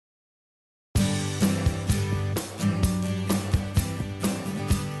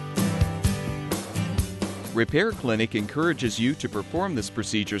Repair Clinic encourages you to perform this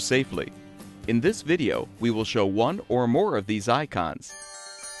procedure safely. In this video, we will show one or more of these icons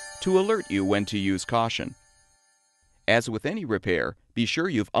to alert you when to use caution. As with any repair, be sure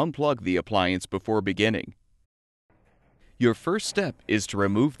you've unplugged the appliance before beginning. Your first step is to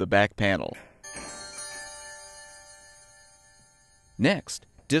remove the back panel. Next,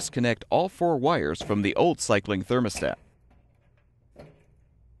 disconnect all 4 wires from the old cycling thermostat.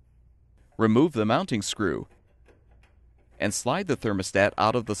 Remove the mounting screw and slide the thermostat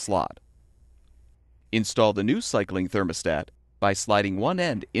out of the slot. Install the new cycling thermostat by sliding one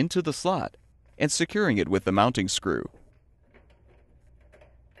end into the slot and securing it with the mounting screw.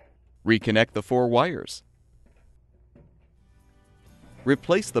 Reconnect the 4 wires.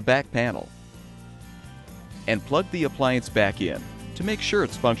 Replace the back panel and plug the appliance back in to make sure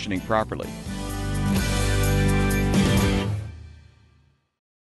it's functioning properly.